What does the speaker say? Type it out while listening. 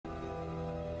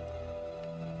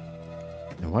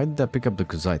Why did I pick up the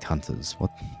Kuzite Hunters?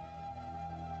 What?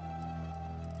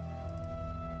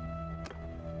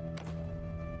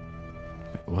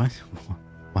 What?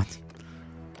 What?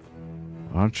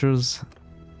 Archers?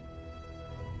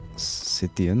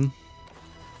 Scythian?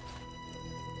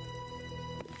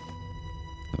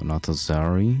 No, not a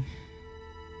Zari.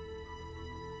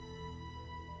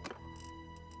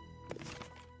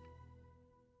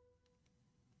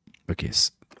 Okay,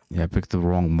 yeah, I picked the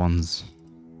wrong ones.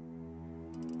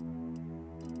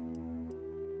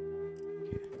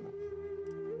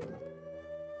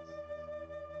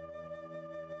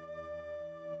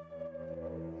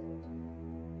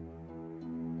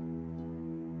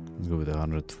 Let's go with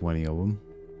 120 of them.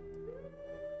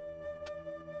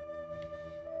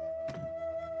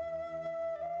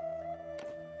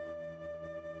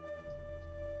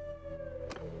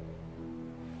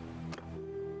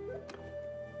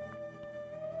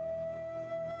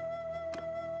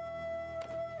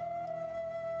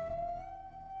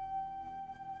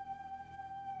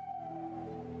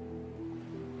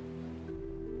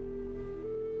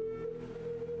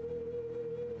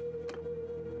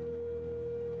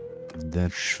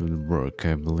 That should work,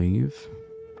 I believe.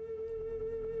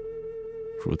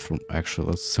 Fruit from... Actually,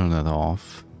 let's turn that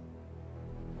off.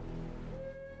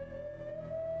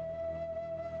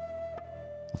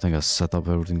 I think I set up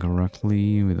everything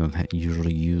correctly. We don't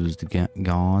usually use the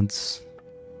gods.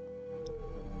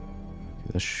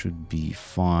 That should be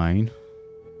fine.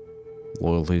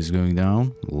 Loyalty is going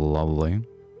down. Lovely.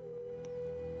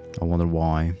 I wonder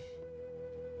why.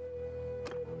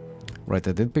 Right,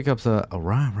 I did pick up the... Oh,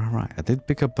 right. I did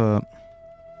pick up a...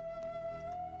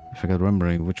 If I can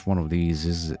remember which one of these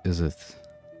is it.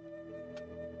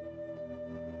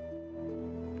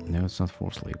 No, it's not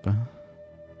for sleep. Huh?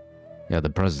 Yeah, the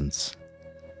presence.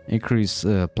 Increase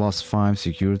 +5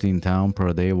 security in town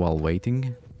per day while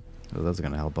waiting. So that's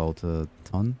gonna help out a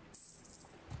ton.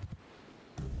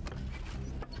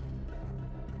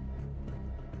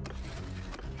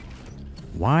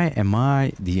 Why am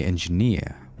I the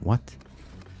engineer? What?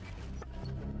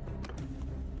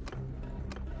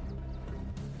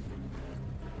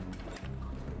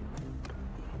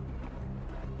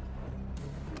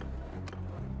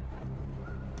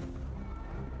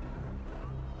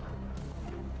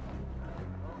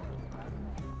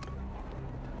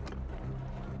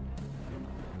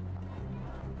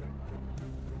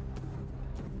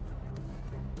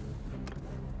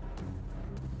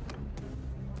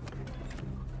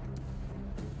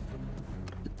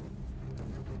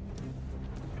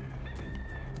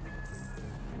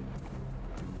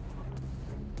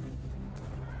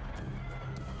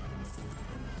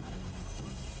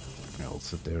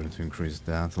 Sit there to increase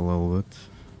that a little bit.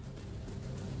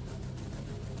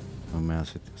 Oh man,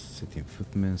 Scythian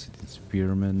footmen, Scythian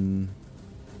spearmen,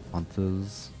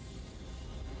 hunters.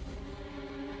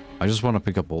 I just want to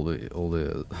pick up all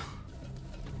the.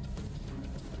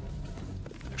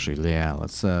 Actually, yeah,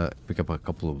 let's pick up a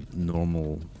couple of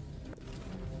normal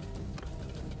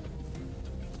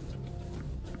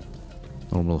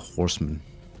horsemen,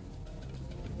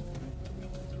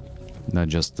 not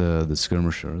just the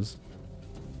skirmishers.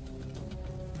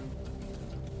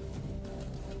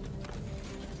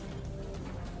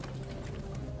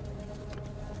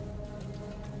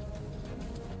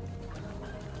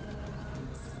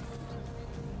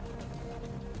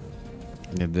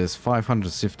 Yeah, there's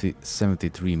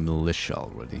 573 militia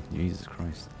already. Jesus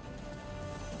Christ.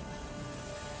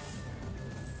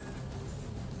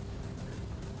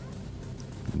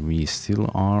 We still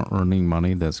are earning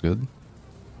money, that's good.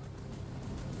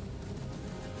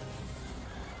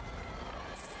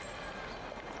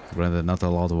 Granted, not a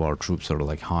lot of our troops are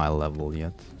like high level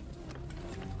yet.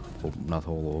 Oh, not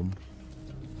all of them.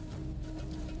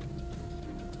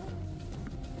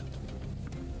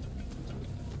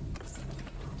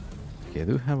 Okay, I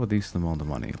do have a decent amount of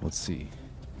money. Let's see.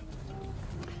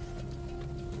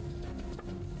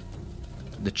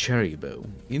 The cherry bow.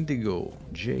 Indigo,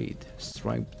 jade,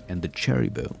 striped, and the cherry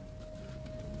bow.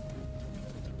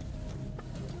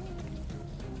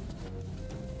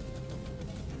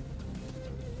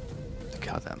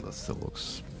 Goddamn, that still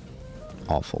looks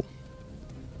awful.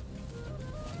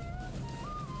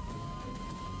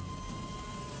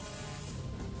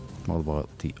 What about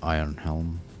the iron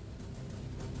helm?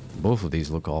 Both of these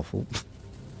look awful.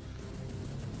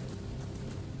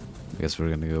 I guess we're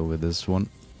gonna go with this one.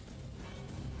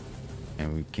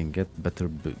 And we can get better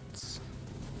boots.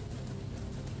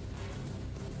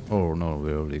 Oh no,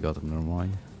 we already got them, never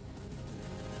mind.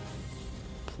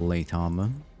 Plate armor.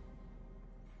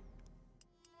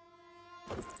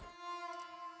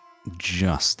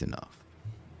 Just enough.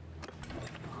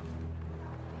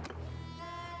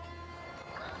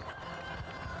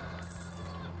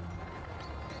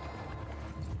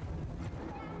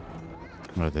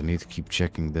 Right, I need to keep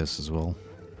checking this as well.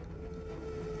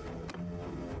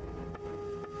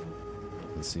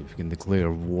 Let's see if we can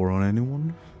declare war on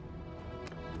anyone.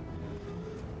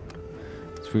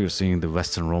 So we're seeing the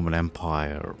Western Roman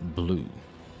Empire blue.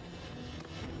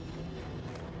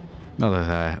 Not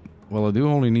that well, I do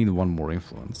only need one more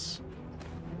influence.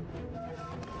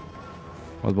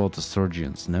 What about the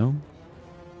Scythians? No?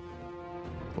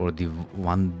 Or the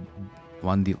one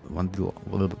deal.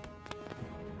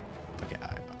 Okay,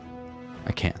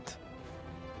 I can't.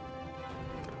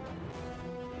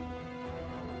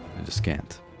 I just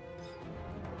can't.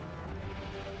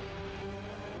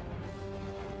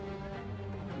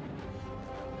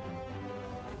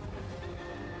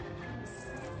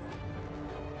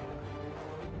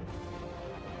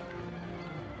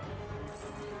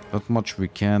 Not much we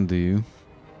can do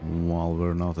while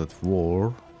we're not at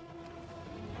war.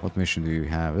 What mission do you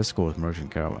have? Escort merchant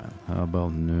caravan. How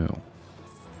about no?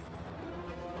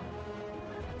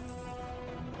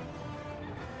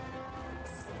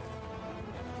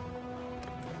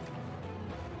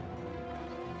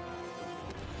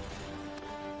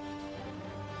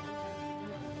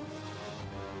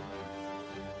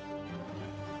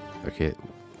 Okay,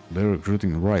 they're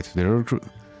recruiting, right?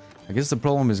 I guess the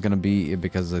problem is gonna be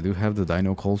because I do have the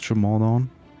Dino culture mod on.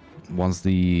 Once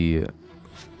the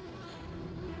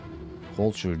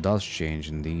culture does change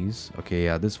in these. Okay,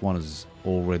 yeah, this one is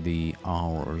already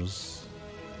ours,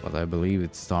 but I believe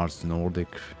it starts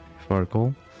Nordic, if I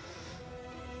recall.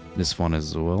 This one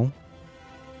as well.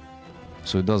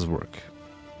 So it does work.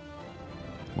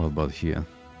 What about here?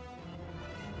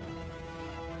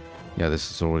 Yeah, this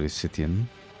is already Scythian.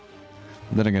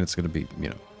 Then again, it's gonna be, you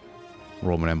know,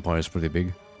 Roman Empire is pretty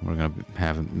big. We're gonna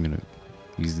have, you know,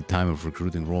 easy time of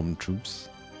recruiting Roman troops.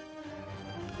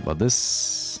 But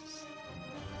this...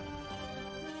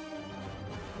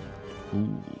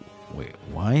 Ooh, wait,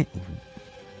 why?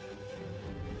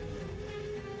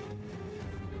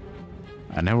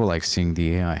 I never like seeing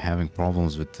the AI having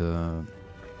problems with,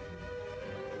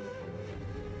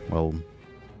 well,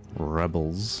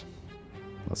 rebels.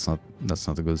 That's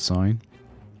not a good sign.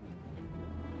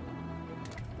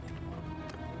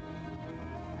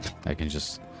 I can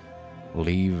just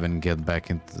leave and get back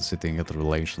into the city and get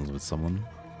relations with someone.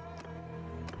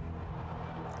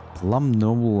 Plum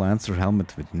Noble Lancer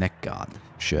helmet with neck guard.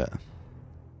 Sure.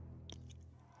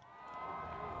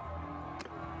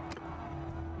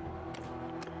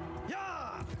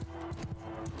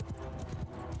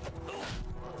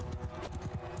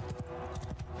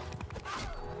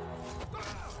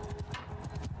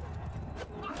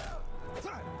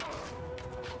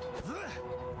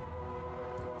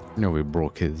 You know, we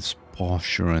broke his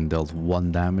posture and dealt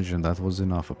 1 damage, and that was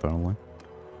enough, apparently.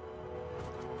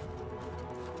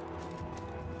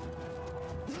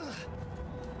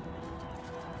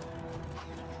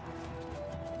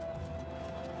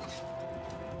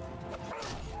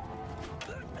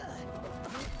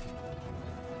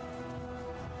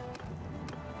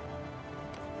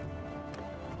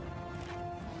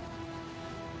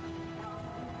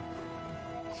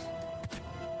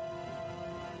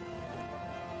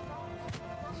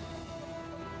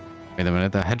 Wait a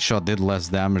minute, a headshot did less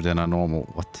damage than a normal...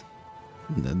 What?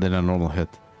 Than a normal hit.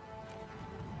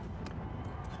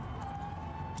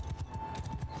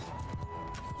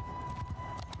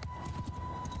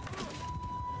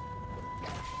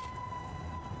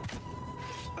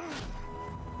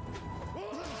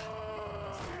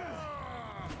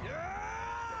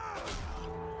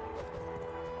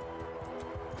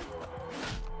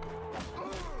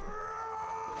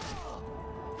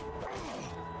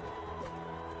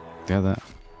 Yeah, that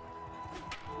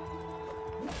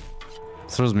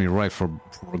throws me right for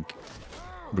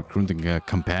recruiting a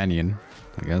companion,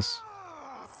 I guess.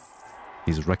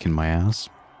 He's wrecking my ass.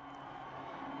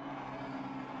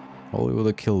 Well, it would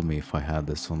have killed me if I had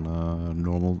this on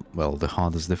normal, well, the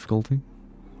hardest difficulty.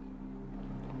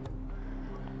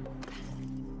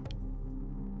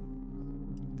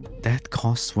 That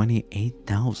costs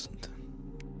 28,000.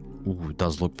 Ooh, it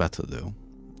does look better though.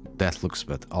 That looks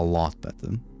better, a lot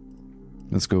better.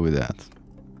 Let's go with that.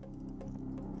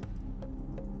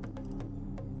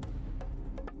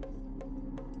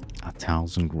 A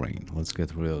 1,000 grain. Let's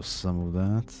get rid of some of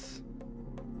that.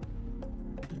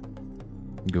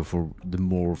 Go for the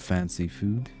more fancy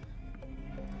food.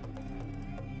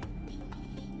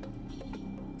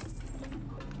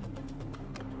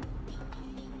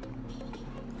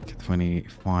 Get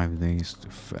 25 days to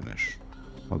finish.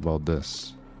 What about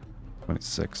this?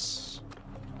 26.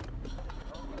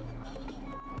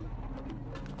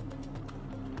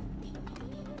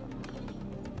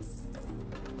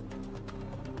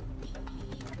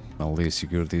 Well, the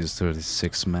security is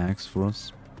 36 max for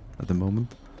us at the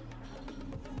moment.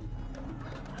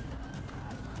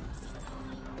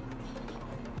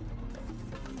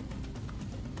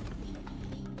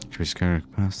 Increase carrier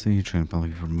capacity, train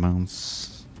penalty for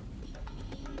mounts.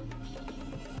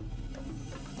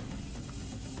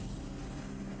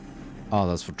 Oh,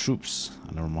 that's for troops.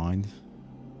 Never mind.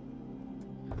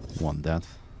 Want that.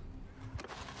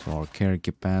 So our carry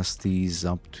capacity is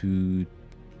up to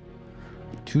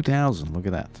 2000. Look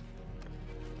at that.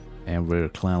 And we're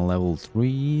clan level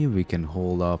 3. We can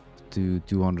hold up to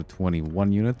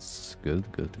 221 units. Good,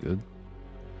 good, good.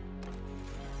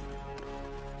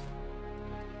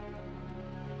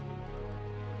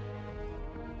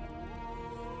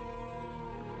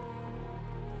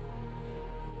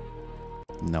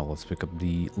 Now let's pick up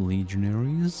the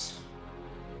legionaries.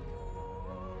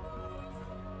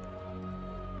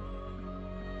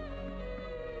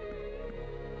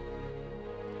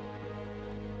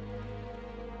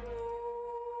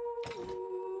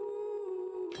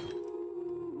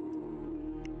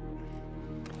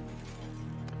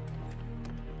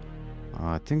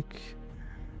 I think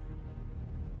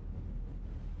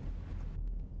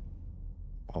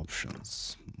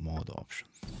options, mod options.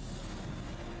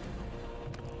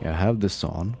 Yeah, I have this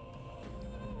on.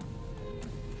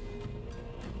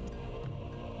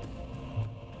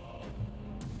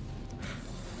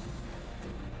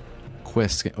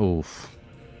 Quest. Oof.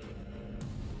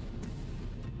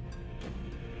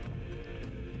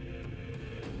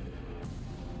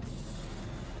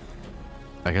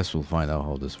 I guess we'll find out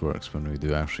how this works when we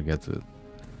do actually get to it.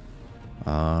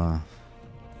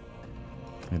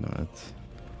 Wait a minute.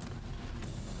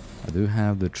 I do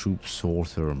have the troop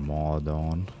sorter mod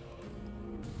on.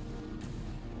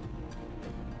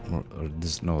 Or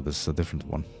this, no, this is a different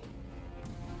one.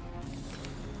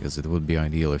 Because it would be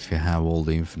ideal if you have all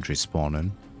the infantry spawn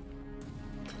in.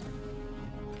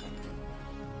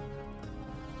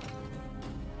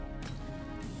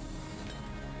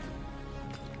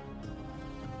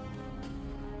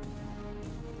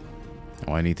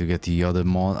 Oh, I need to get the other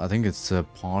mod. I think it's a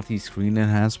party screen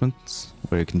enhancements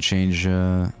where you can change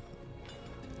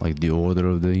like the order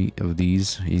of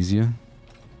these easier.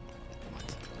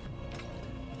 What?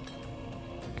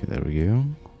 Okay, there we go.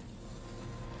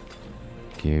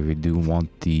 Okay, we do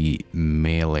want the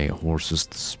melee horses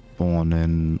to spawn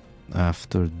in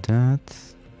after that.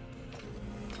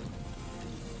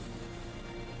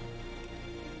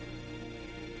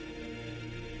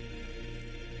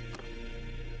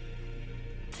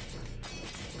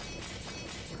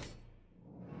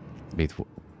 Wait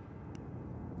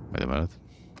a minute.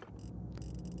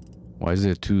 Why is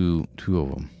there two of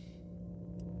them?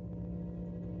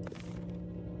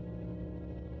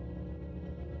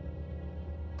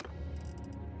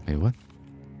 Wait, what?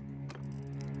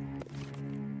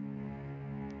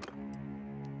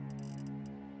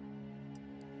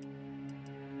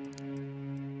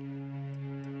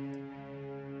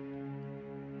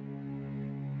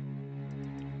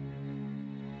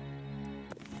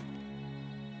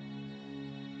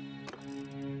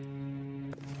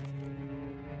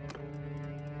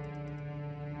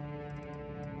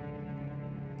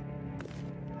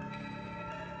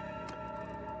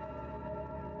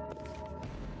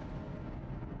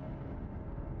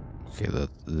 Okay,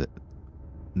 that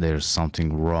there's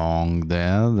something wrong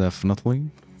there,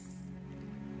 definitely.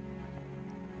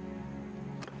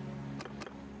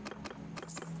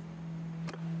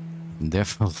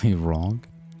 Definitely wrong.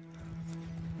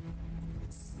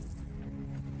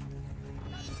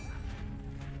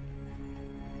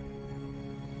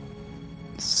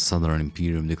 Southern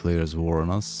Imperium declares war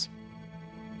on us.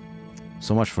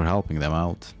 So much for helping them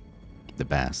out, the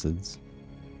bastards.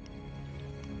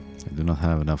 I do not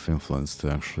have enough influence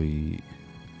to actually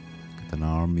get an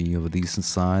army of a decent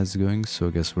size going, so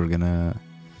I guess we're gonna...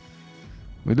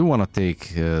 We do want to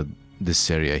take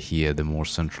this area here, the more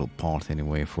central part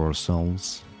anyway, for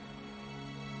ourselves.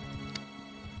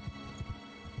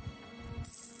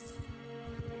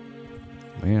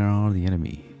 Where are the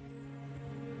enemy?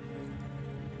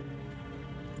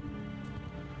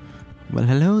 Well,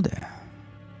 hello there.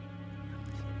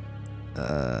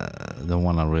 Don't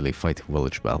want to really fight a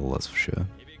village battle, that's for sure.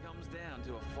 If it comes down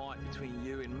to a fight between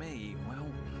you and me, well,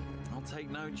 I'll take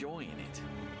no joy in it.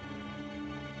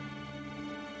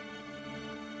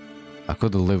 I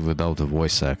could have lived without the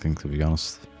voice acting, to be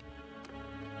honest.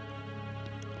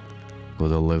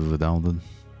 Could have lived without it.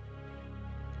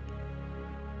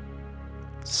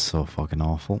 It's so fucking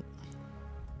awful.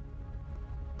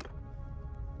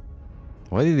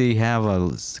 Why did they have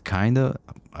a kinda...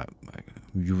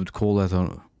 you would call that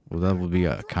a... Well, that would be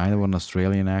a kind of an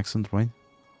Australian accent, right?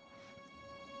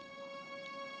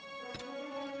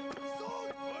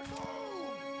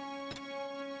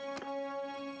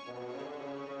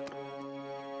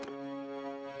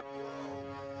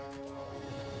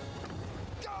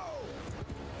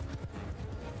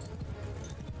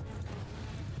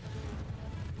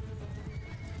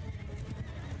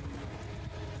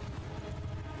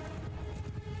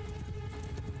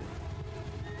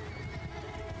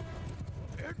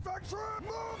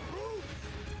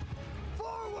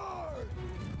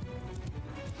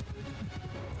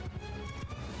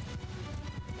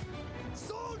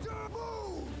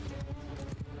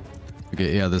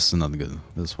 Okay, yeah, this is not good.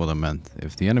 This is what I meant.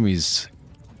 If the enemy's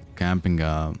camping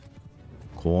a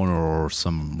corner or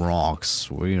some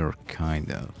rocks, we're kind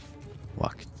of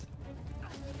fucked.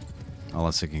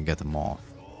 Unless I can get them off.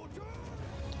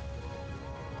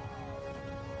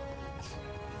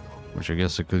 Which I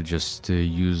guess I could just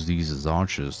use these as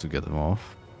archers to get them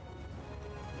off.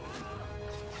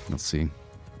 Let's see.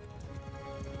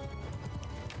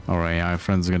 Alright, our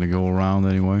friend's gonna go around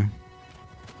anyway.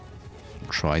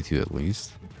 Try to at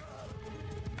least.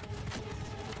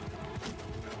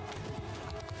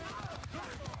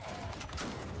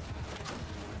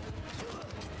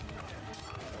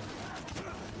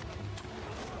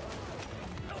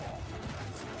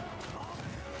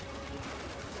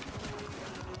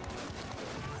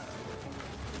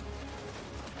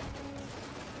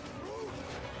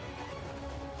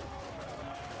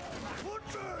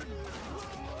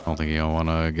 I don't think I want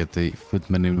to get the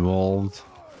footmen involved.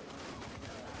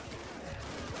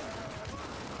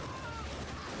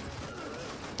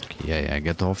 Okay, yeah,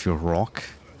 get off your rock.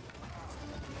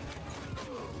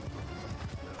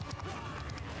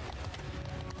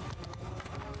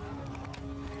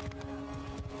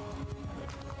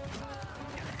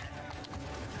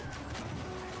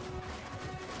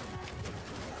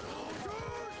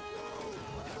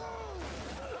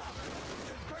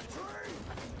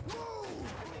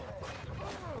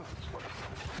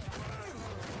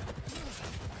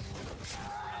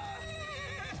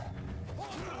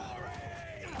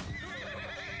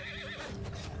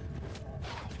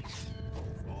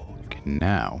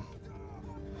 Now,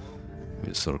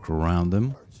 we circle around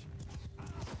them.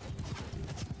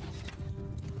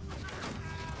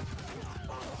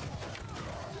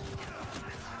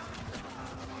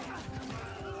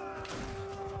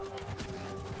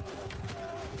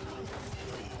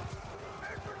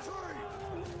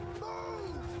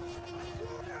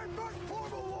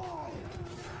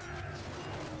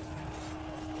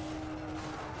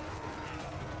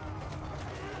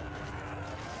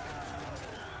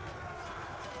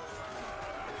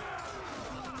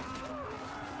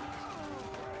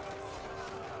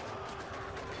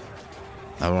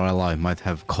 Our ally might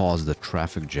have caused a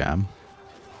traffic jam.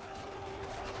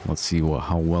 Let's see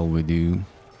how well we do.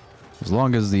 As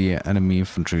long as the enemy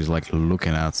infantry is like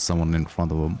looking at someone in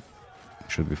front of them,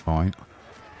 should be fine.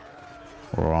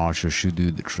 Or archer should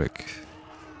do the trick.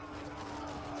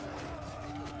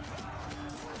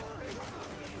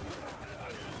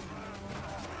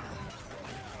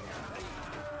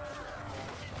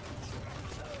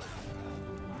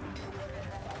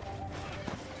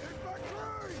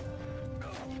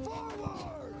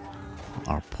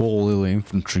 Our poor little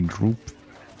infantry group.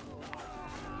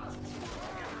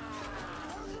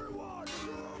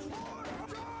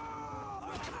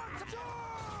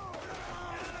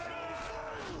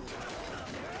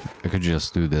 I could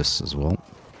just do this as well.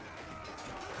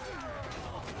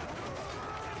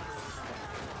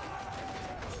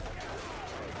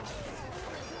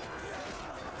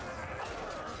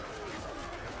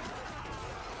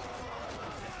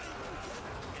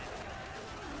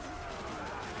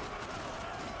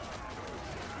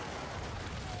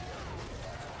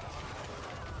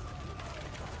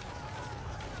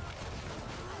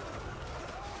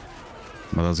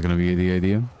 Well, that's gonna be the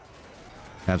idea.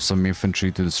 Have some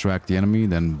infantry to distract the enemy,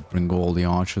 then bring all the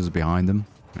archers behind them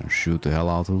and shoot the hell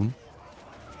out of them.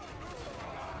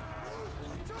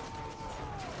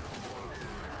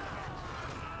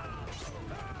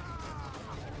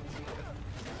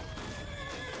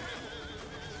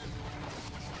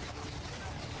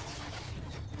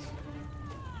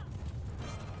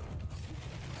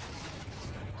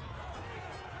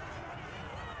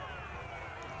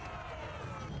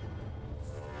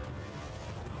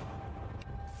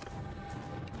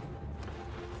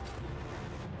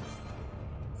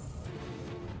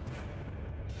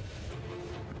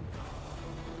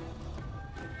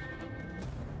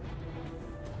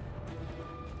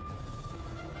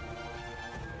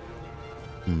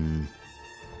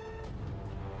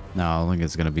 No, I don't think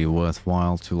it's gonna be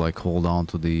worthwhile to like hold on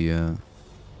to the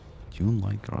Dune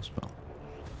light crossbow.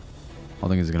 I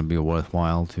think it's gonna be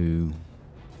worthwhile to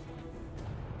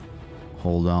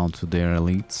hold on to their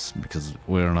elites because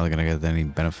we're not gonna get any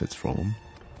benefits from them.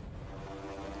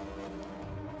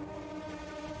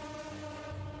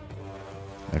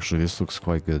 Actually, this looks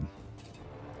quite good.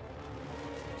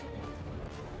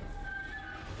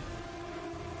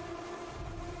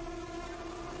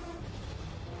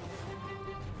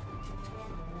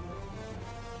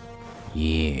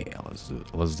 Yeah,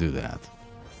 let's do that.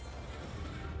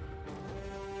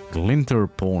 Glinter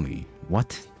pony.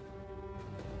 What?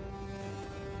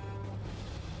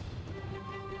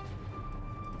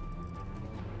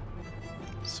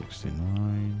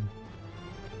 $69.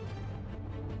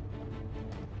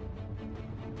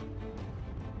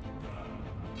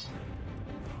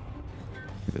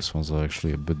 This one's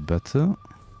actually a bit better.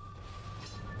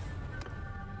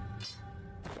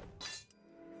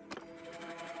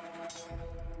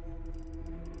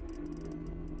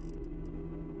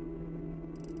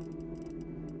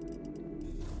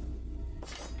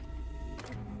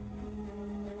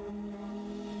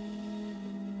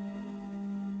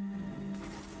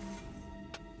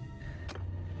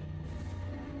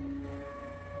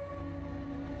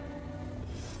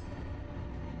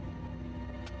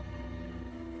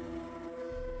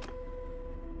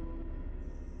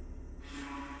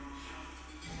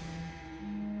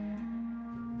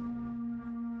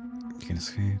 Can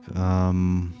escape. I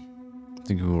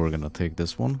think we were gonna take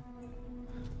this one.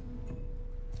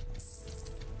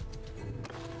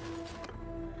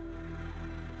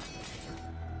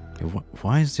 Yeah,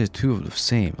 why is there two of the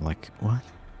same? Like, what?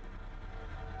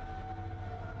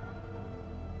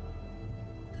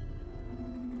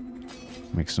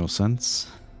 Makes no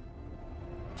sense.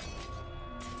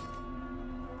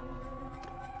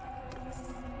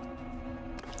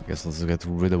 I guess let's get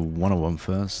rid of one of them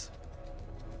first.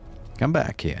 Come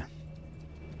back here.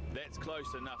 That's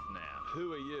close enough now.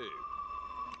 Who are you?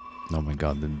 Oh my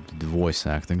god, the voice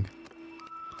acting.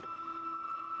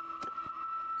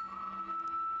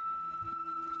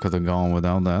 Could have gone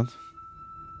without that.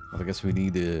 But I guess we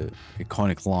need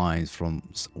iconic lines from,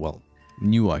 well,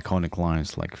 new iconic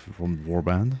lines like from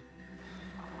Warband.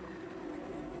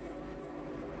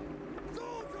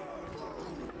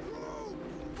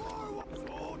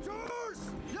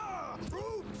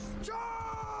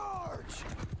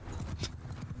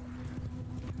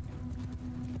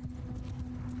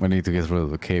 We need to get rid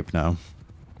of the cape now.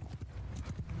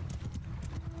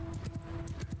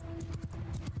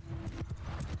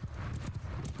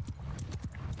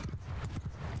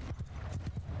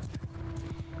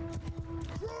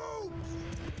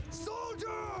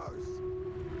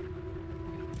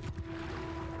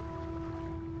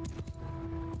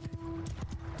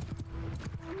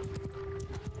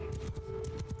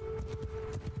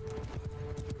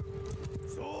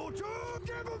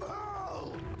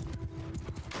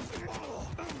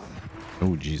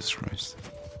 Oh, Jesus Christ.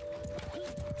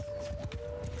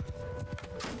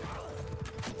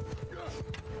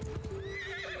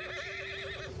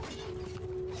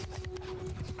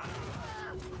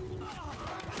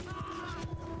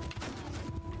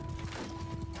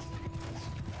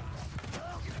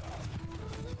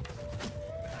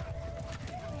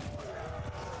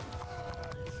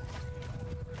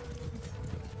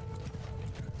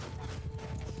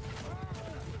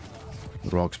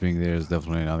 The rocks being there is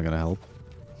definitely not gonna help.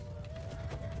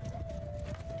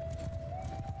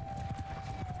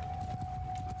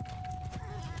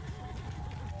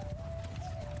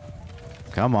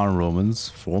 Come on, Romans,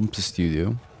 form the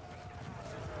studio.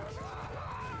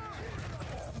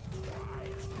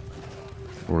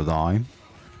 Or die.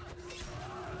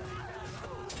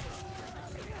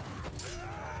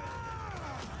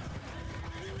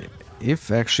 If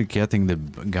actually getting the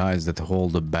guys that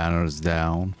hold the banners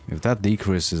down, if that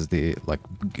decreases the, like,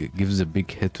 gives a big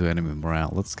hit to enemy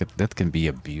morale, that can be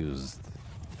abused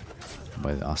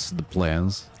by us, the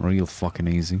players, real fucking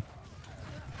easy.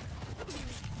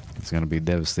 It's gonna be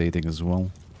devastating as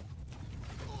well.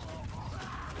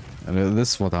 And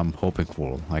this is what I'm hoping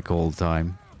for, like all the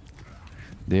time.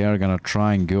 They are gonna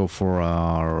try and go for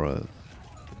our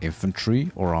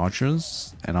infantry or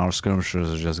archers, and our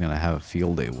skirmishers are just gonna have a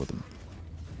field day with them.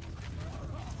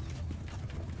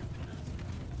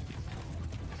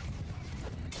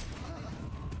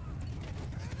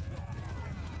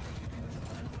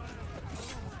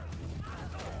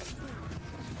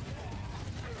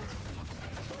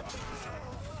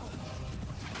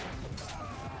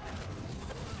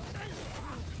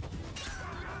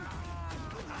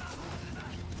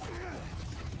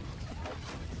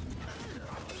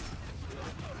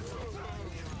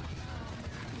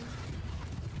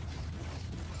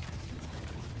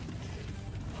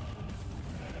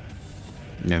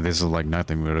 Yeah, this is like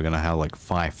nothing. We're gonna have like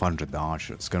 500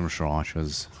 archers, skirmisher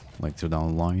archers, like to down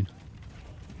the line.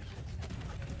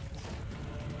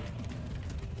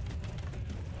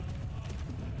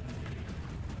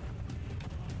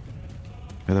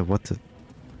 What the?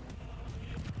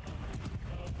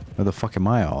 Where the fuck am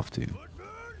I off to?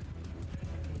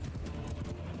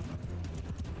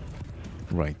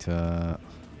 Right,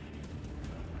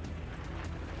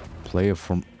 player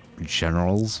from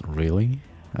generals, really?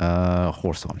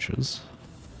 Horse archers.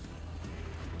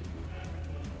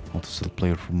 Auto set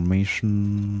player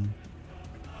formation.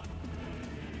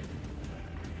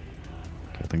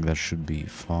 Okay, I think that should be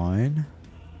fine.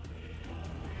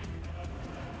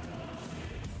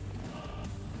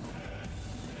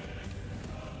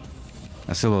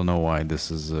 I still don't know why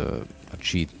this is a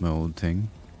cheat mode thing.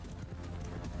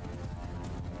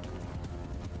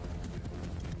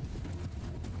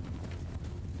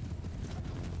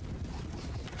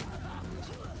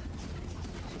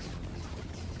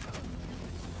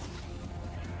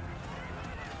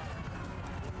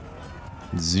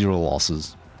 Zero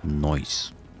losses.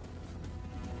 Nice.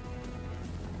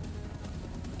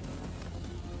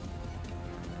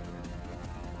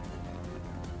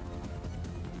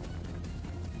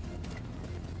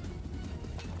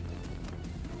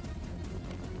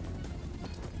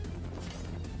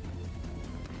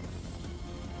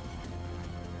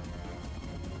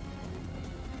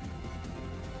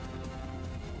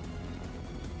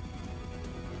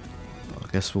 I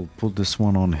guess we'll put this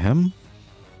one on him.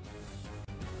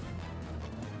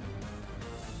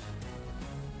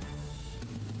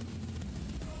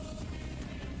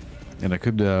 And I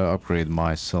could upgrade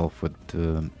myself with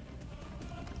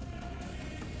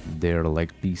their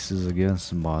leg pieces, I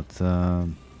guess, but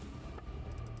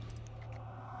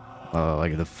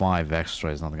like the 5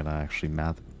 extra is not gonna actually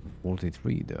matter.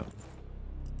 43 though.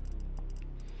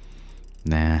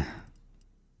 Nah.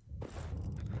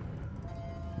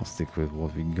 I'll stick with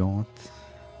what we got.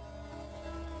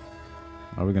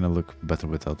 Are we gonna look better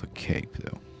without a cape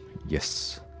though?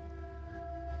 Yes.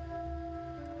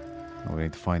 We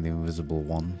need to find the invisible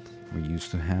one we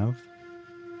used to have.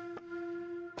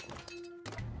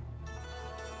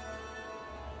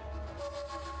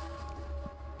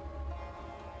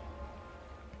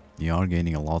 You are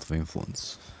gaining a lot of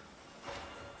influence.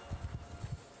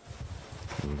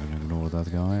 We're gonna ignore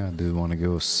that guy. I do want to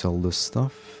go sell this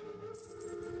stuff.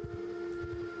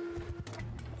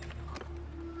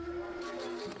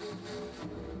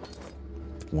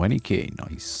 $20K,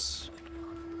 nice.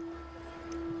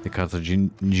 The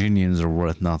Carthaginians are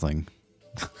worth nothing.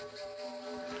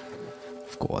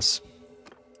 Of course.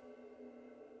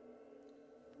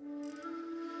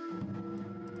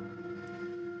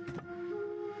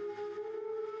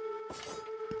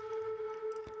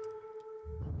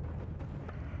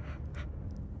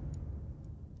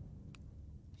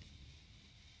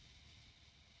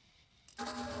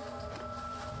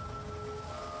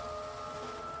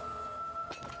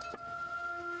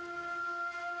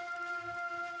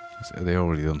 They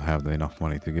already don't have enough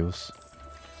money to give us.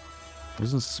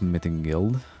 There's a smithing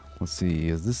guild. Let's see,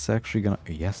 is this actually gonna...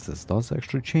 Yes, this does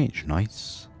actually change.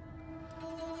 Nice.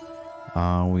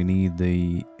 We need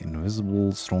the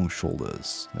invisible strong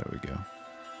shoulders. There we go.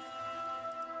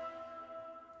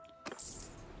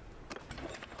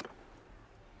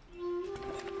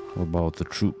 What about the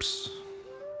troops?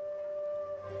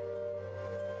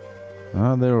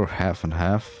 They're half and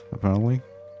half, apparently.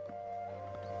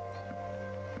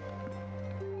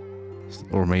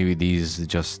 Or maybe these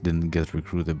just didn't get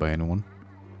recruited by anyone.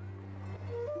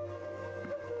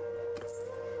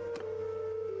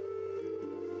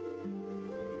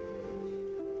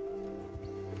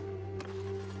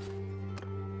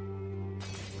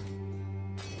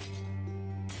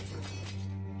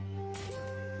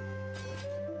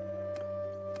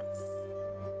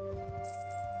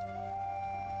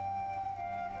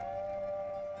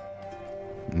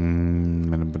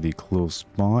 Anybody close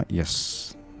by?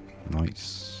 Yes.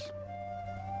 Nice.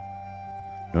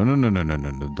 No,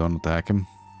 don't attack him.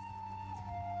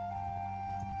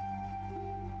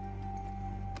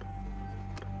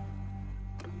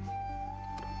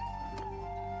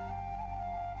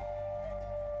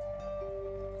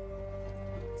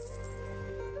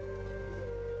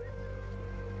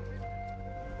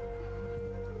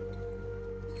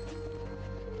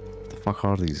 What the fuck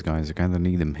are these guys? I kinda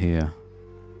need them here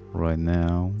right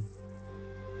now.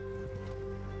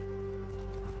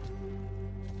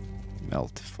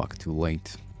 Melt, fuck, too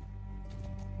late.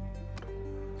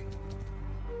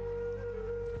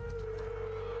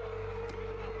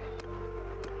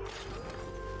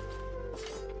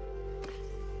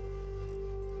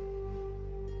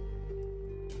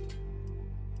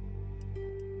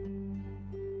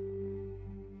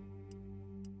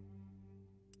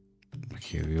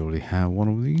 Okay, we already have one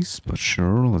of these, but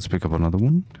sure, let's pick up another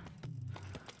one.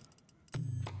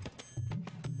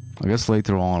 I guess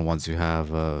later on, once you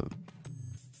have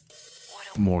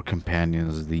more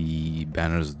companions, the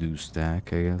banners do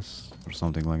stack, I guess, or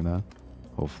something like that.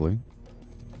 Hopefully.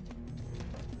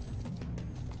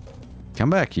 Come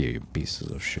back here, you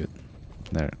pieces of shit.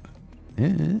 There.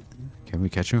 Can we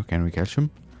catch him? Can we catch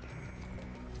him?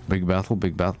 Big battle,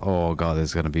 big battle. Oh god,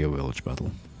 it's gonna be a village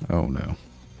battle. Oh no.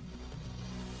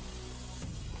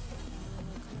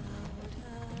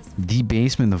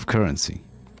 Debasement of currency.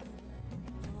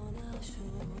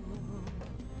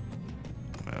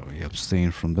 Well, we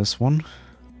abstain from this one.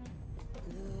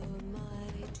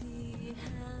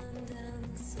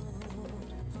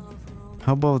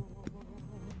 How about...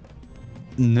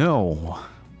 No.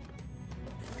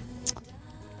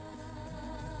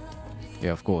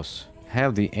 Yeah, of course.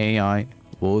 Have the AI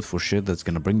vote for shit that's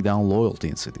gonna bring down loyalty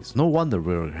in cities. No wonder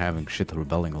we're having shit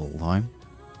rebelling all the time.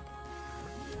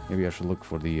 Maybe I should look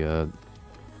for the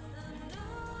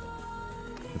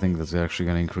thing that's actually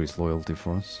gonna increase loyalty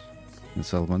for us in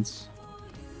settlements.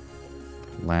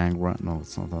 Land grant? No,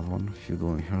 it's not that one.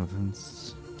 Feudal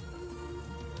inheritance.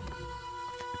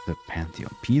 The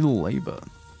Pantheon. Penal labor.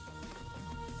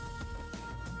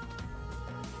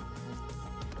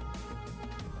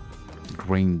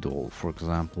 Grain dole, for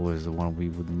example, is the one we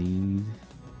would need.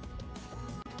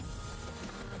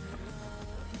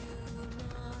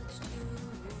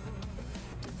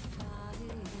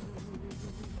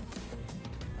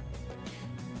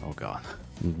 Oh god.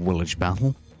 Village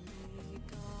battle?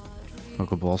 What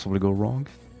could possibly go wrong?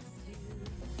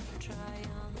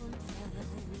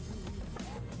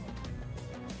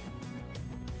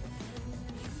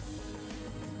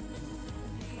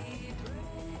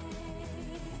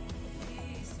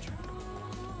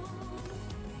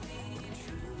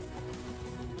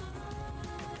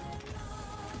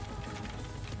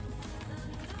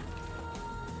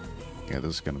 Yeah,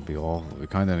 this is gonna be awful. We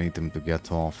kinda need them to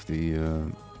get off the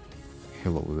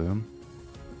hill over there.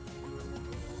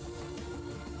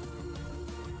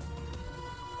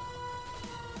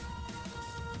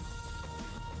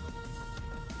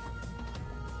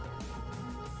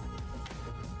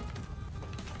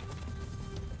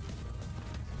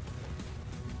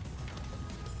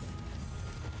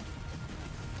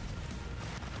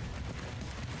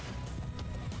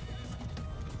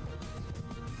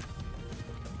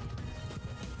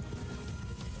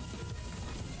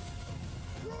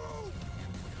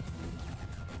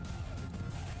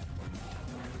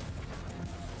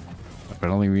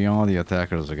 Apparently we are the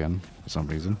attackers again, for some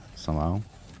reason, somehow.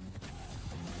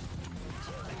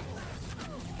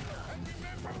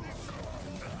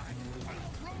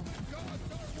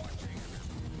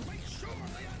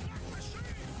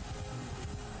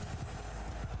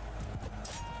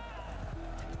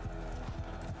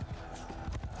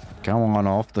 Come on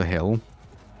off the hill.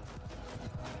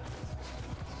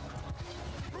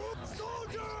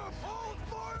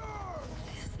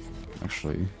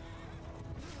 Actually...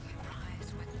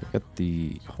 Get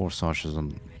the horse archers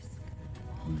on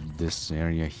this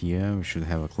area here. We should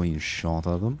have a clean shot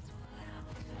at them.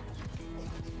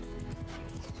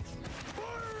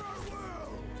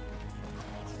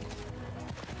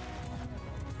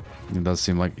 It does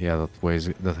seem like, yeah,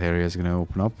 that area is gonna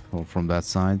open up. Or from that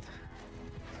side,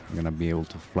 I'm gonna be able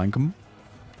to flank them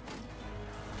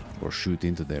or shoot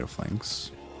into their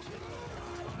flanks.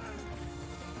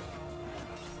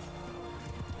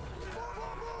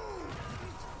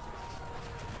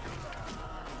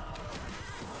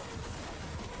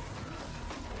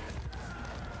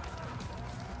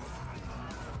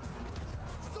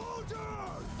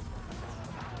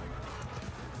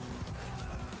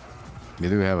 We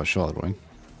do have a shot going.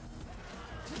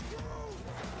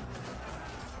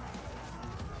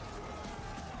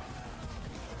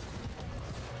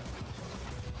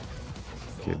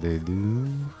 Okay, they do.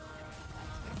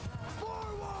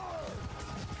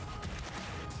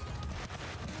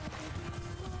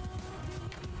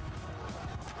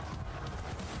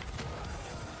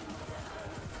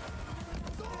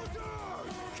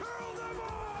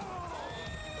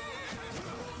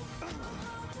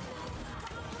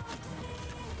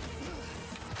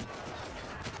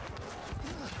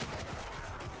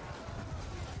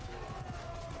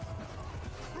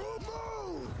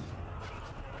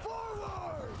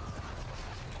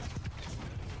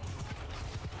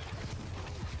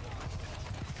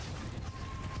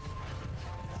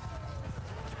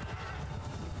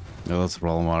 Yeah, that's the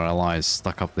problem. Our allies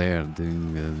stuck up there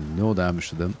doing no damage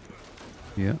to them.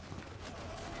 Yeah.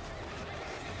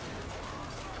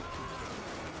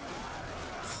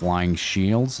 Flying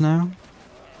shields now?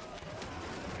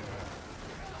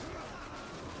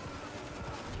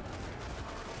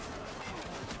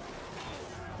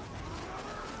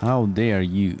 How dare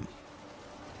you?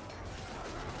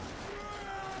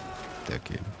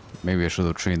 Okay. Maybe I should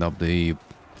have trained up the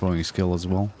throwing skill as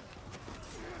well.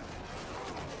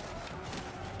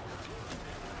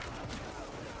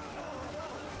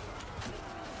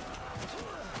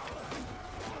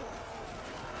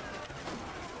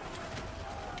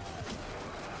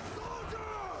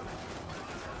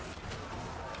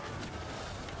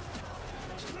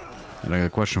 And a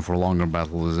question for longer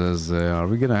battles is, are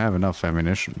we gonna have enough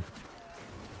ammunition?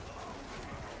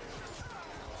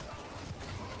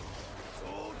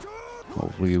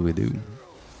 Hopefully we do.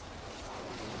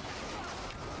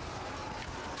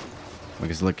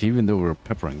 Because like even though we're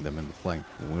peppering them in the flank,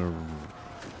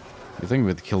 I think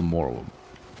we'd kill more of them.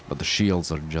 But the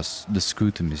shields are just, the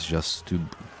scutum is just too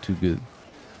good.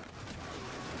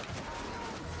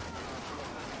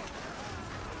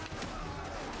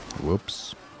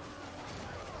 Whoops.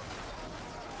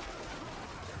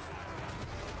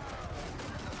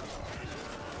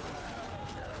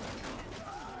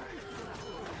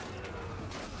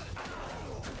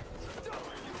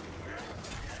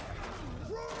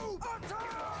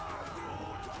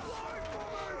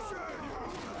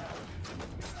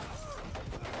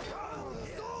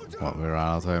 What, we're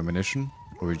out of ammunition?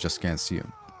 Or we just can't see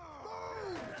him?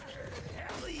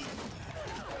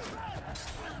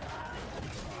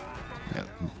 Yeah,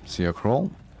 see a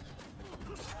crawl?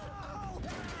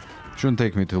 Shouldn't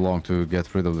take me too long to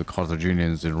get rid of the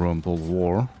Carthaginians in Rome Told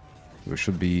War. We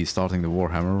should be starting the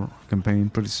Warhammer campaign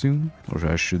pretty soon, or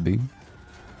I should be.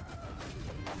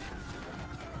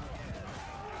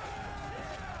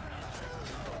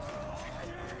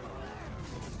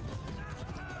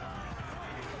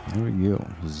 There we go.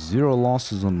 0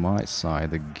 losses on my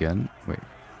side again. Wait.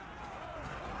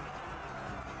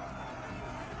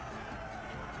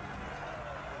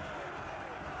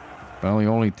 Apparently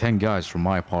only 10 guys from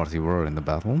my party were in the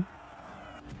battle.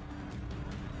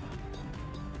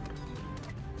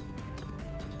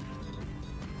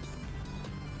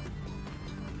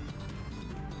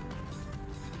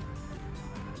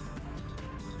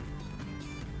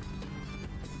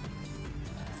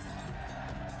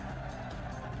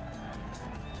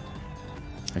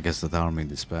 I guess that army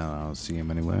disband, I don't see him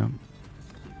anywhere.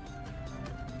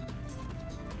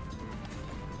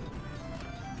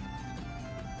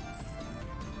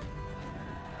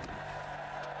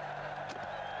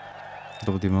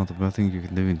 Double the amount of betting you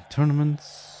can do in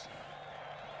tournaments.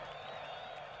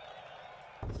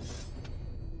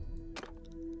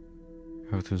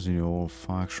 Characters in your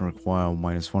faction require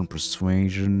 -1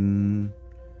 persuasion.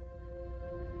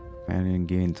 And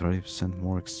gain 30%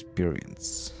 more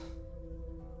experience.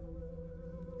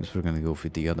 Guess we're gonna go for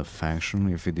the other faction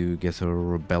if we do get a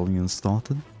rebellion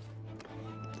started.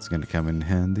 It's gonna come in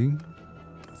handy.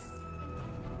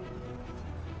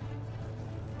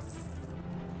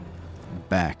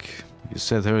 Back. You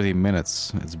said 30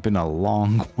 minutes. It's been a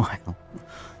long while.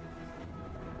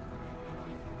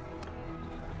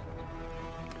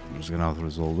 I'm just gonna have to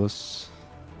resolve this.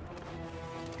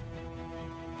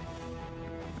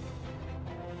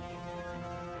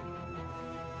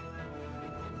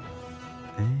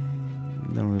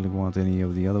 Don't really want any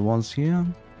of the other ones here.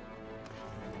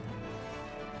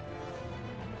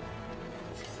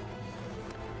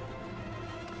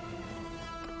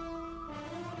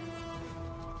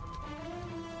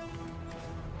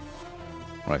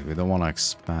 Right, we don't want to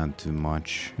expand too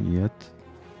much yet.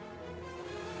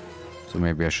 So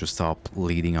maybe I should stop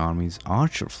leading armies.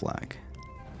 Archer flag.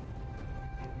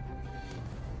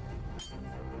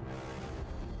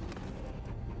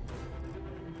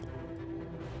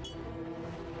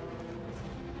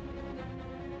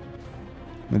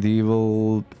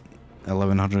 Medieval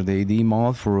 1100 AD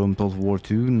mod for Rome Told War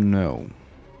 2? No.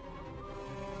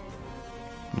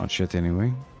 Not yet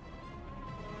anyway.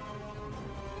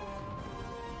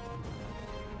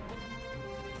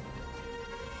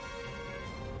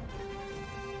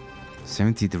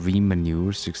 '73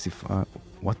 manure, 65.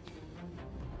 What?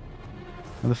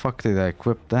 How the fuck did I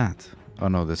equip that? Oh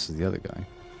no, this is the other guy.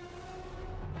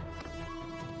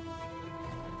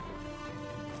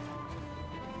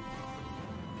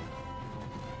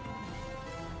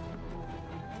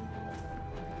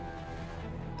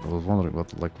 I was wondering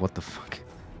what the fuck.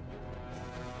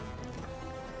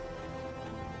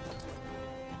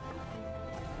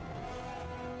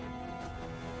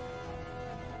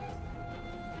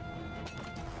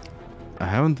 I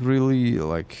haven't really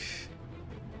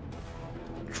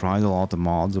tried a lot of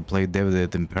mods. I played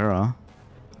David Impera.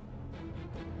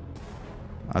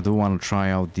 I do want to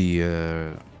try out the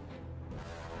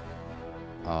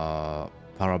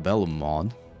Parabellum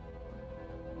mod.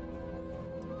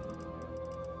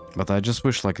 But I just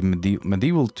wish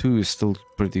Medieval 2 is still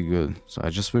pretty good. So I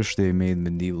just wish they made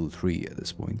Medieval 3 at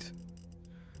this point.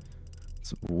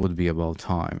 It would be about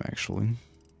time, actually.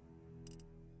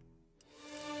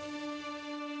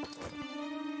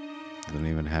 Don't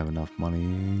even have enough money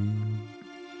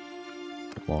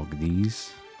to log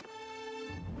these.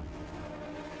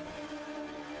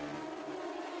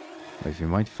 If you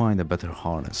might find a better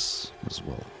harness as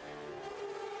well.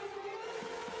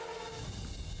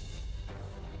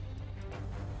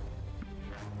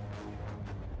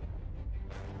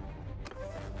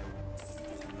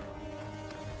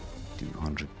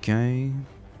 200k.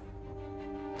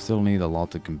 Still need a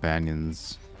lot of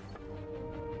companions.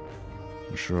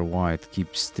 Not sure why it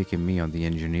keeps sticking me on the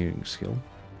engineering skill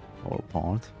or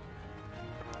part.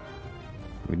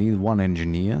 We need one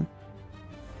engineer.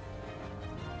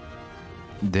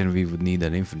 Then we would need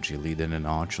an infantry leader and an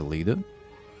archer leader.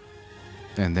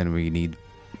 And then we need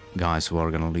guys who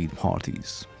are gonna lead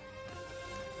parties.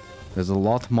 There's a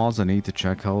lot of mods I need to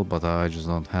check out, but I just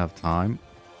don't have time.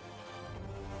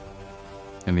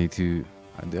 I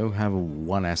do have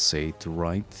one essay to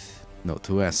write. No,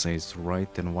 2 essays to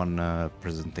write and one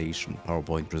presentation,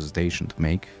 PowerPoint presentation to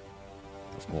make,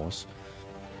 of course.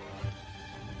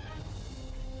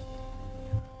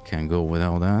 Can't go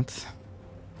without that.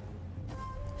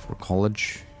 For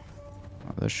college.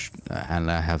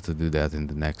 And I have to do that in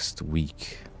the next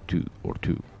week, 2 or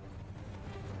 2.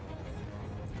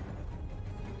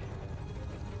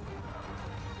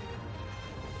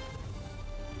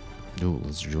 Oh,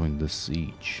 let's join the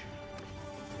siege.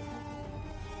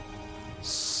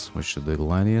 Switch to the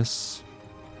Gladius.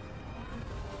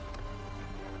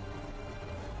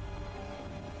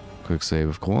 Quick save,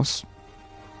 of course.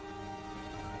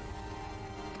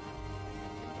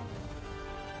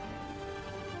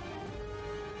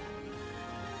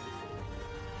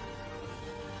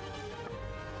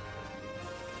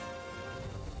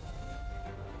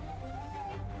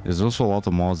 There's also a lot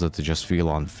of mods that just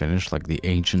feel unfinished, like the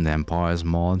Ancient Empires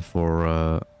mod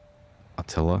for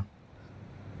Attila.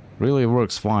 Really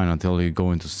works fine until you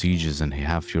go into sieges and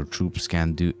half your troops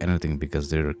can't do anything because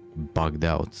they're bugged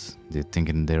out. They're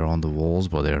thinking they're on the walls,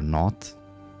 but they're not.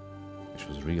 Which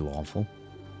was really awful.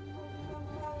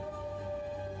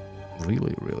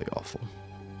 Really, really awful.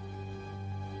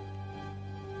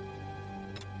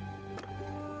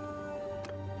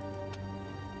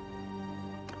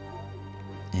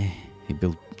 He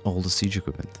built all the siege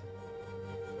equipment.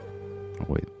 Oh,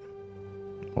 wait.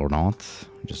 Or not.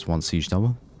 Just one siege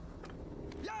tower.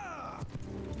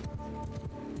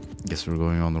 Guess we're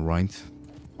going on the right.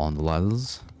 On the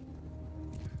ladders.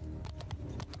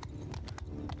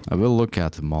 I will look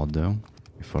at the mod though.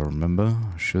 If I remember,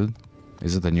 I should.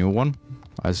 Is it a new one?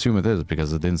 I assume it is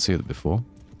because I didn't see it before.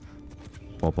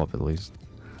 Pop up at least.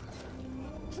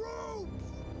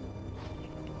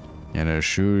 And I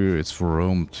assure you it's for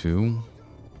Rome 2.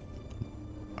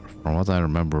 From what I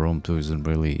remember, Rome 2 isn't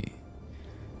really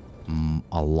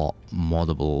a lot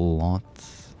moddable a lot.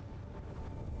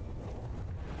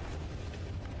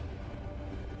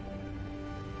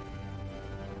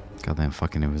 Goddamn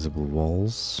fucking invisible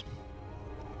walls.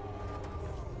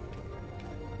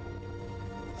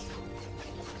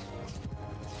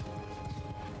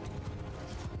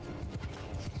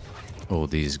 Oh,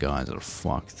 these guys are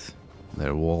fucked.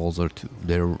 Their walls are too...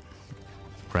 Their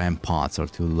ramparts are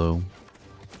too low.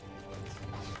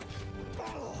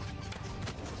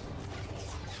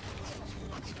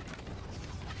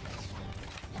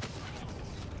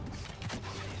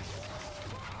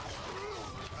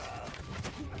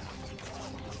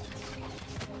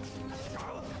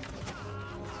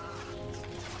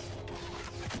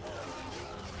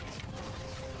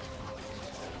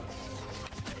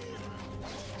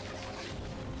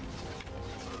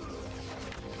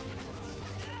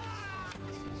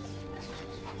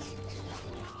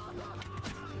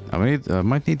 I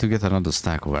might need to get another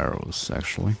stack of arrows,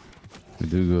 actually. We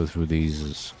do go through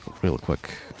these real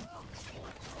quick.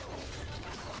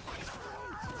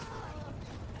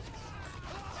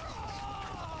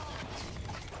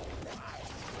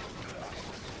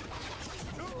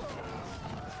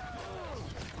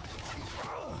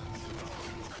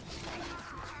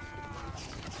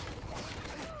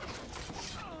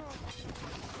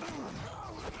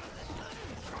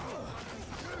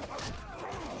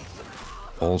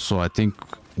 Also, I think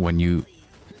when you...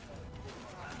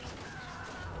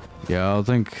 Yeah, I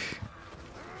think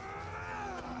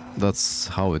that's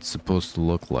how it's supposed to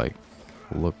look like.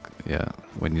 Yeah,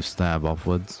 when you stab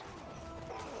upwards.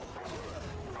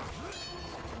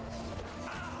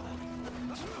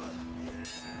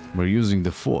 We're using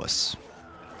the force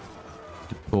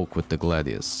to poke with the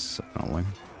gladius, apparently.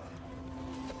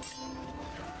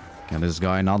 Can this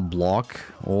guy not block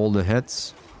all the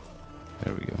hits?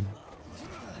 There we go.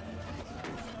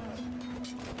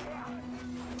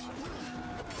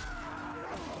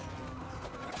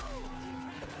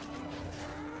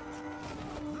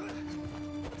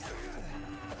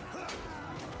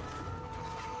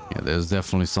 Yeah, there's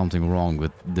definitely something wrong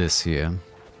with this here.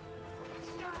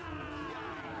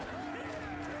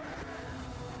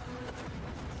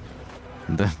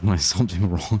 Definitely something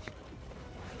wrong.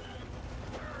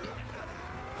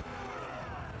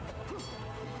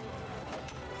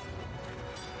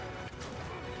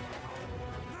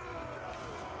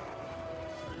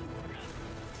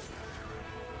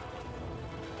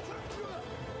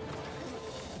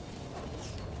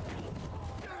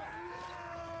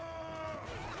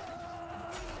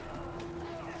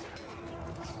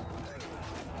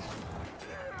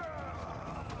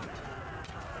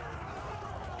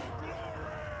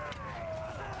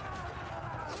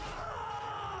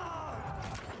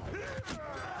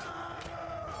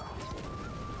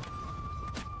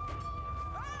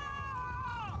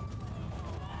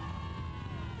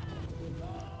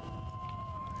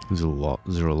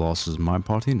 Zero losses, my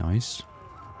party, nice.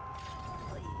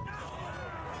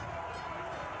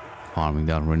 Farming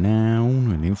down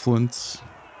renown and influence.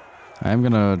 I'm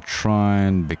gonna try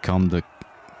and become the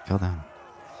goddamn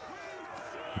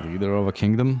leader of a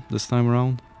kingdom this time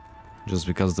around. Just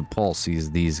because the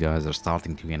policies these guys are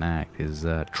starting to enact is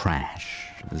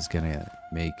trash. It's gonna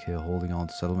make holding on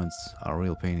to settlements a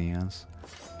real pain in the ass.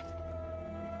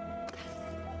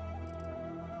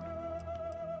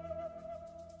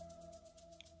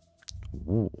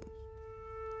 Ooh.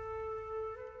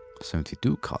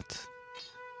 72 cut.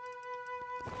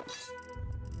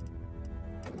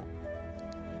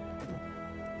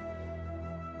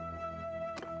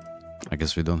 I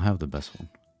guess we don't have the best one.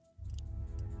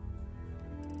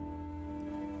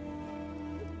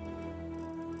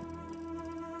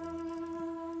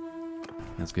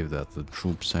 Let's give that to the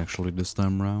troops actually this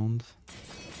time round.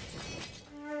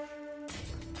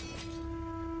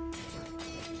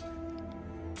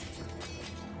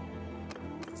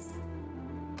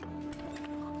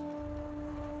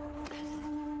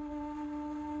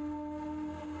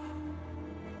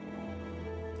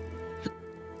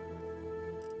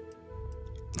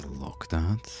 Lock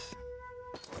that.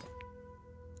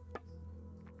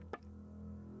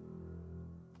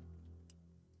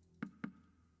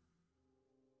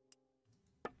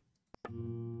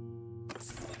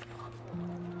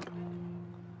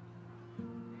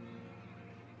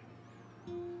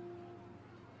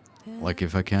 Like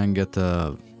if I can get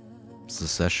the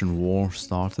secession war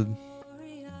started,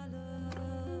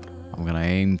 I'm gonna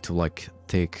aim to like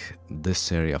take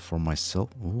this area for myself.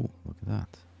 Ooh, look at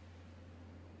that.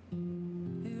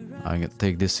 I'm gonna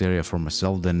take this area for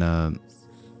myself, then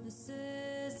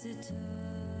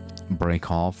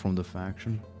break off from the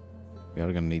faction. We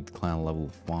are gonna need clan level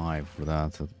 5 for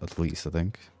that at least, I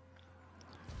think.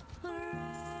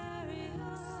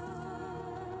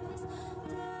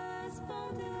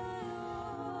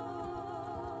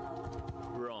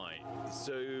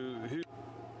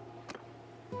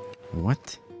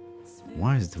 What?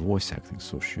 Why is the voice acting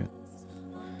so shit?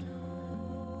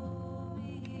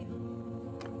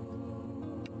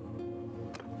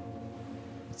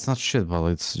 It's not shit, but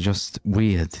it's just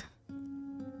weird.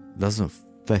 Doesn't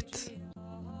fit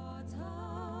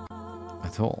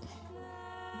at all.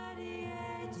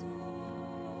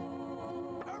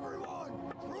 Everyone,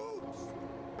 troops,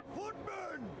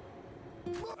 footmen,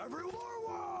 everyone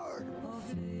forward.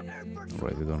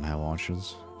 Right, we don't have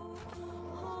archers.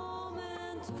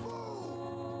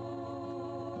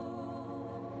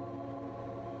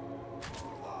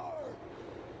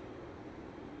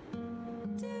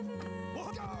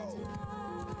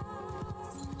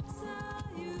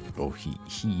 Oh,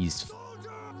 he's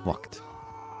fucked.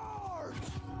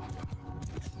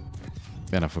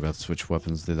 And I forgot to switch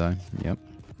weapons, did I? Yep.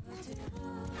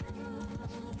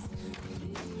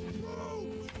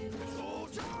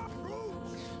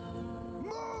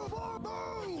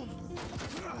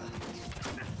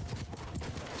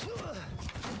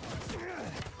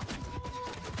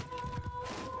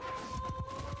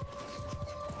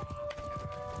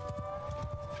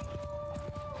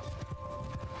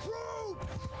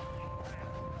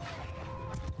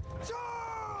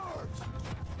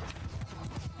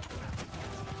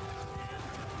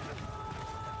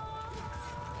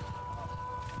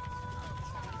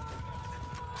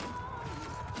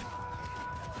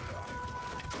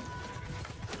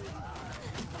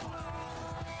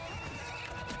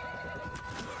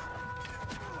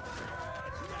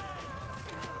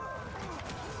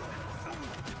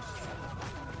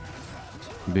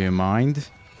 Do you mind?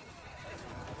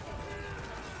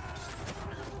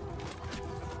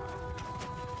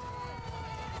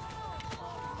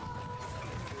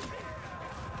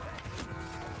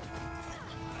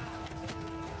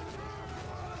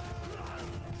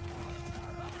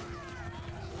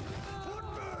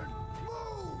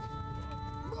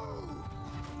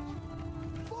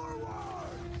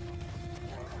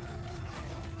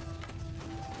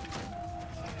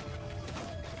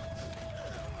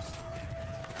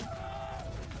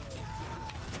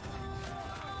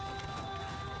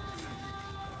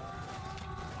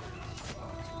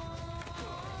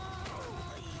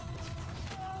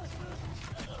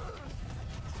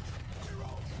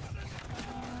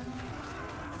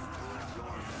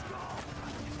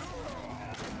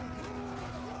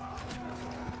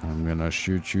 I'm gonna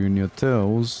shoot you in your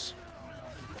toes.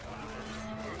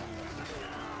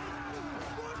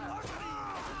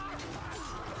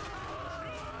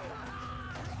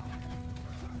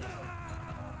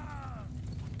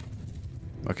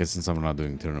 Okay, since I'm not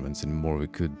doing tournaments anymore, we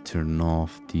could turn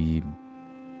off the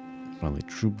rally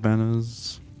troop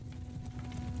banners.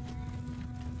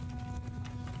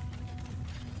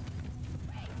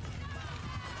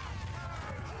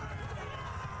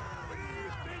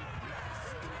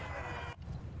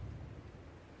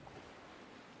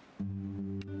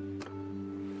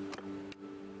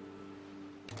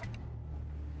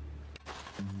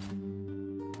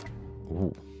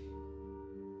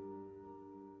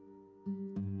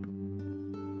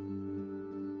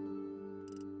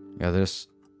 Yeah, there's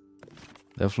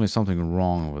definitely something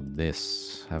wrong with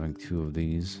this, having 2 of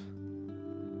these.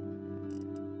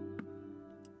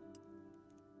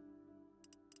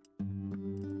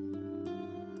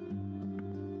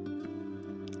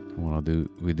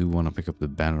 We do want to pick up the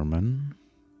Bannermen.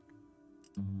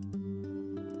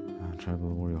 Tribal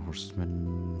warrior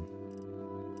horsemen.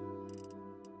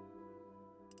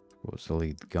 What's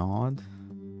elite god?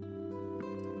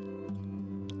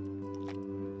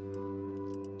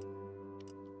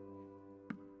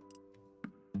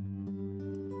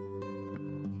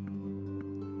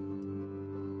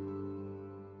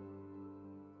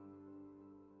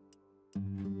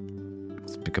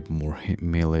 Let's pick up more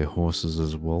melee horses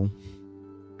as well.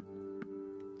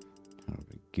 There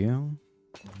we go.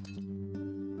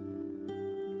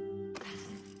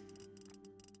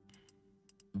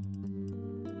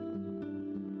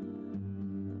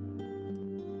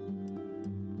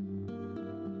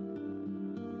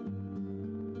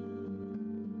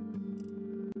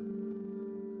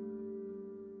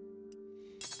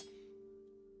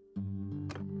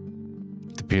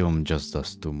 The Pilum just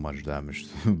does too much damage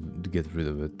to get rid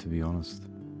of it, to be honest.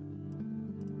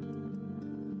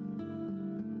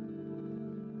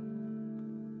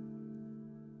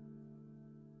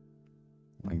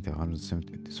 Like the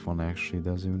 170, this one actually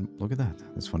does even, look at that,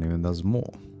 this one even does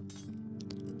more.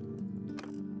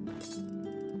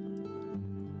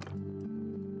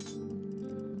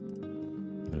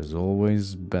 It is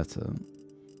always better.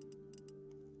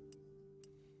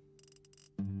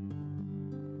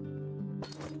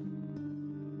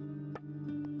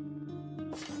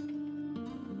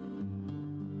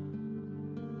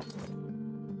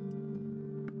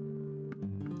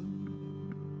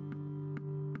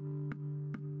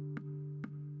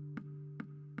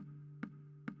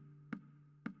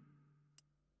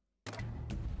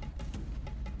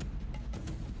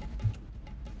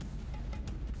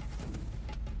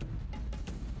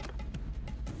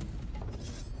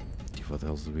 What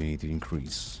else do we need to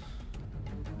increase?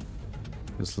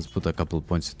 Just let's put a couple of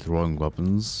points to throwing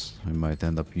weapons. We might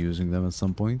end up using them at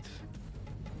some point.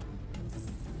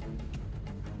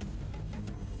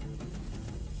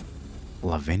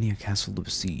 Lavenia Castle to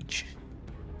besiege.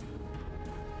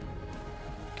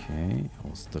 Okay,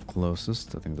 what's the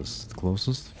closest? I think this is the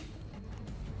closest.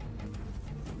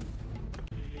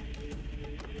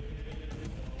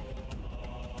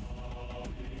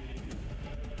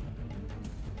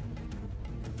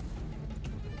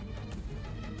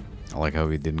 I like how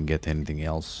we didn't get anything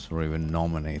else, or even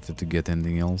nominated to get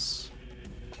anything else.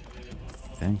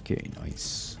 Okay,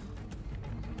 nice.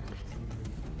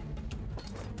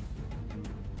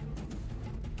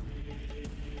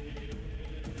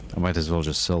 I might as well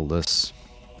just sell this.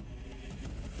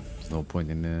 There's no point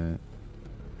in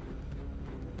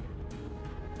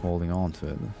holding on to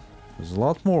it. There's a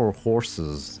lot more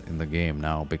horses in the game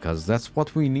now, because that's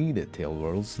what we needed, Tail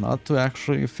Worlds, not to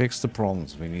actually fix the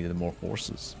problems. We needed more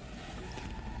horses.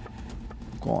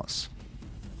 Of course.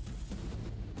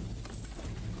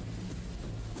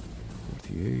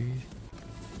 48.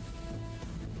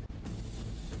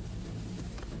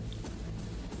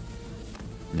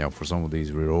 Yeah, for some of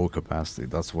these reroll capacity,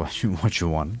 that's what you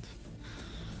want.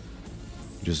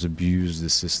 Just abuse the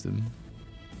system.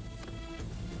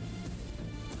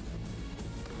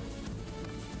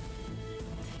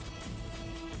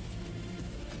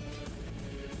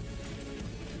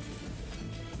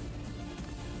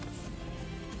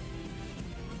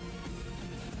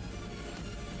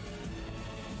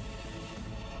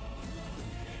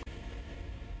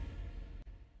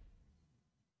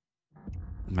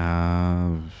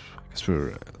 I guess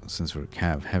since we're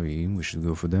cav heavy, we should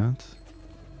go for that.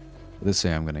 Let's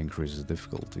say I'm gonna increase the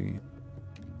difficulty.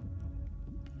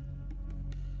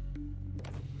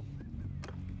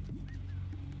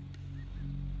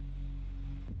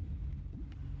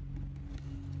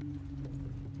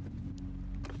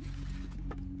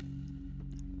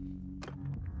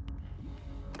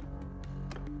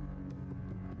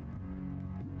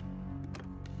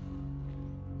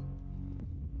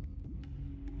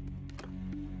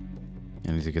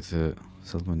 I need to get the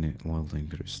settlement loyalty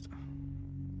increased.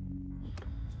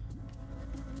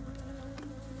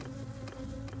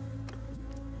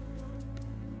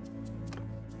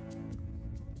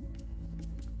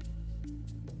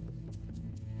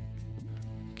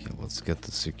 Okay, let's get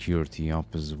the security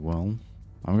up as well.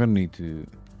 I'm gonna need to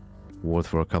ward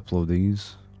for a couple of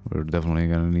these. We're definitely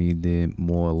gonna need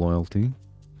more loyalty.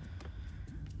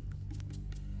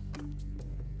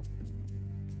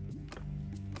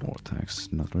 More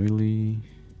tax, not really.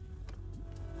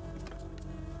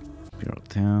 Imperial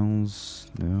towns,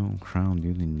 no. Crown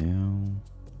duty, no.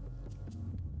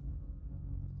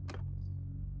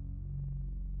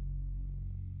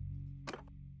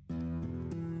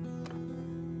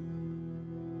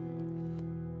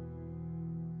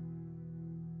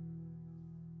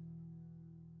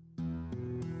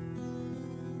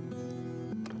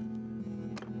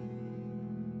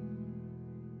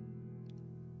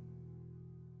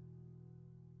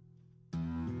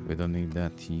 We don't need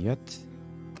that yet.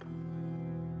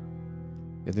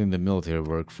 Getting the military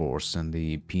workforce and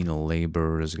the penal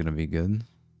labor is gonna be good.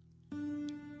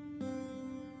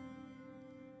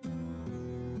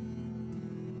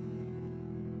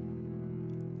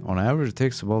 On average, it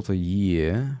takes about a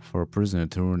year for a prisoner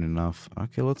to earn enough.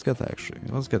 Okay, let's get that actually.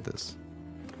 Let's get this.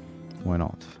 Why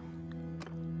not?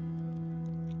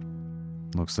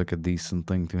 Looks like a decent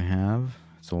thing to have.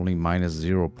 It's only minus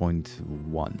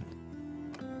 0.1.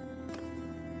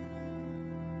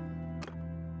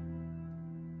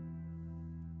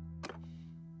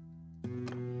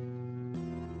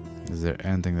 Is there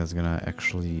anything that's gonna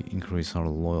actually increase our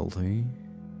loyalty?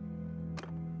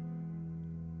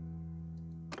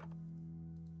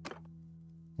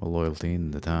 Well, loyalty in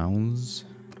the towns.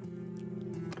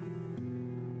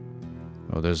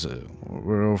 Oh,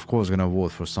 we're of course gonna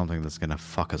vote for something that's gonna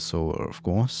fuck us over, of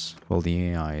course. Well, the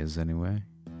AI is anyway.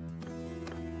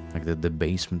 Like the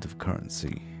debasement of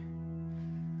currency.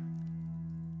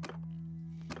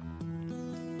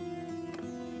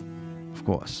 Of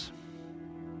course.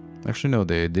 Actually, no,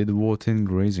 they did vote in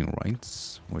grazing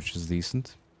rights, which is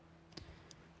decent.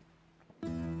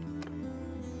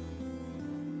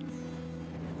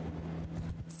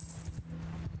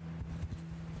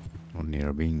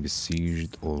 Near being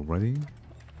besieged already.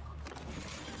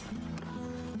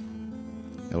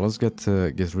 Yeah, let's get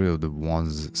rid of the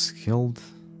ones skilled.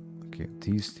 Okay,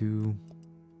 these two.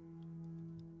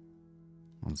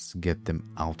 Let's get them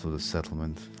out of the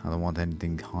settlement. I don't want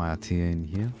anything higher tier in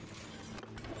here.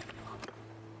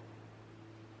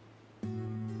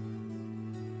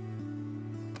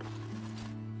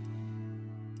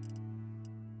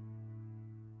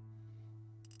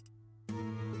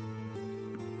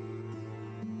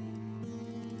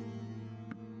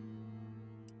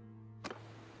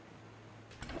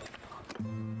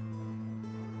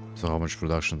 So how much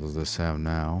production does this have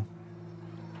now?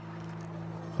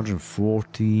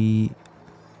 140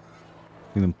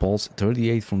 Kingdom Pulse,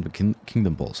 38 from the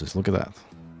Kingdom Pulses. Look at that.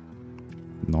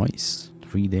 Nice.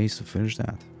 3 days to finish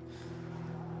that.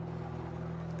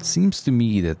 It seems to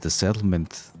me that the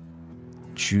settlement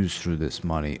chews through this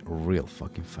money real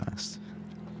fucking fast.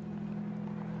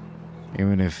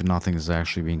 Even if nothing is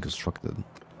actually being constructed.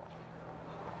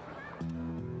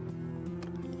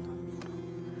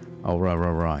 Oh,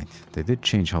 right. They did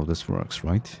change how this works,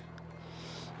 right?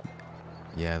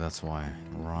 Yeah, that's why.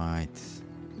 Right.